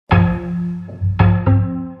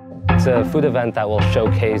It's a food event that will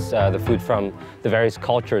showcase the food from the various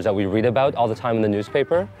cultures that we read about all the time in the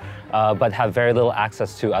newspaper, but have very little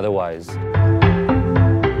access to otherwise.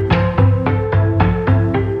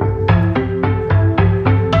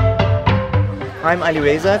 I'm Ali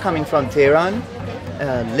Reza, coming from Tehran,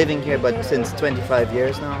 living here but since 25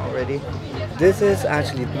 years now already. This is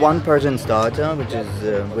actually one Persian starter, which is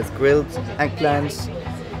with grilled eggplants,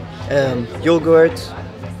 yogurt,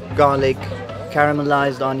 garlic,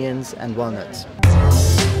 caramelized onions and walnuts.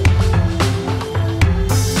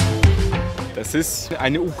 Das ist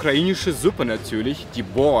eine ukrainische Suppe natürlich, die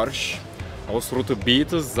Borscht, aus rote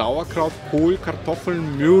Beete, Sauerkraut, Kohl,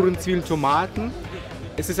 Kartoffeln, Möhren, Zwiebeln, Tomaten.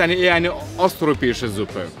 Es ist eher eine osteuropäische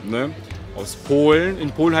Suppe, ne? Aus Polen. In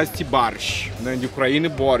Polen heißt sie Barsch, ne? In der Ukraine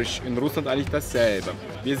Borscht, in Russland eigentlich dasselbe.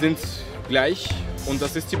 Wir sind gleich und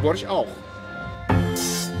das ist die Borscht auch.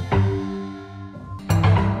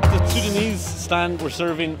 The Sudanese stand, we're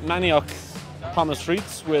serving Manioc pommes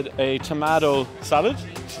frites with a tomato salad.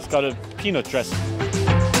 It's got a peanut dressing.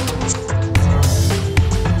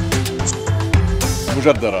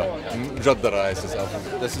 Mujaddara. Mujaddara heißt es auch.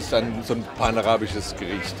 Das ist so ein panarabisches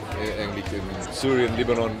Gericht. Eigentlich in Syrien,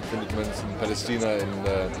 Libanon findet man es, in Palästina, in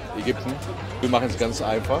Ägypten. Wir machen es ganz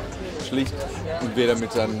einfach, schlicht. Entweder mit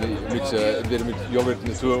Joghurt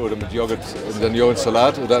Natur oder mit Joghurt und dann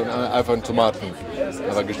Joghurtsalat oder einfach Tomaten,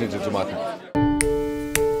 aber geschnittene Tomaten.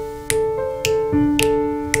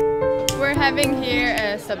 We're having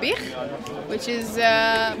here Sabich, which is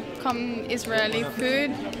common Israeli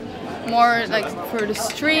food. More like for the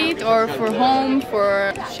street or for home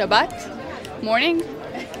for Shabbat morning.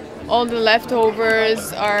 All the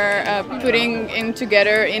leftovers are putting in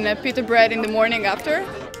together in a pita bread in the morning after.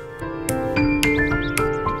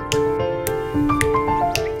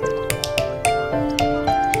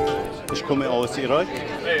 Ich komme aus Irak,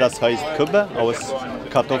 das heißt Kibbe, aus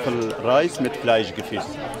Kartoffelreis mit Fleischgefäß.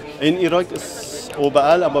 In Irak ist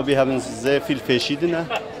überall, aber wir haben sehr viele verschiedene.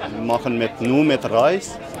 Wir machen nur mit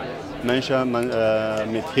Reis. Manche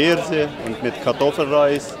mit Hirse und mit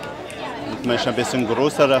Kartoffelreis, und manche ein bisschen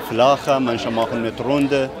größere, flache, manche machen mit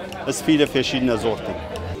Runde. Es sind viele verschiedene Sorten.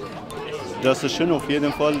 Das ist schön auf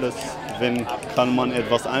jeden Fall, dass kann man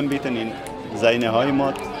etwas anbieten in seine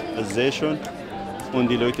Heimat. Das ist sehr schön und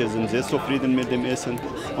die Leute sind sehr zufrieden mit dem Essen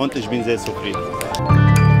und ich bin sehr zufrieden.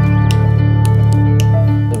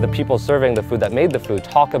 The people serving the food that made the food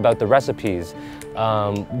talk about the recipes,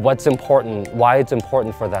 what's important, why it's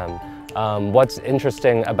important for them. What's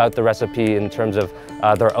interesting about the recipe in terms of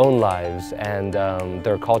their own lives and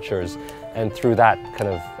their cultures, and through that kind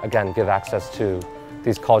of, again, give access to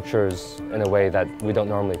these cultures in a way that we don't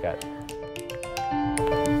normally get.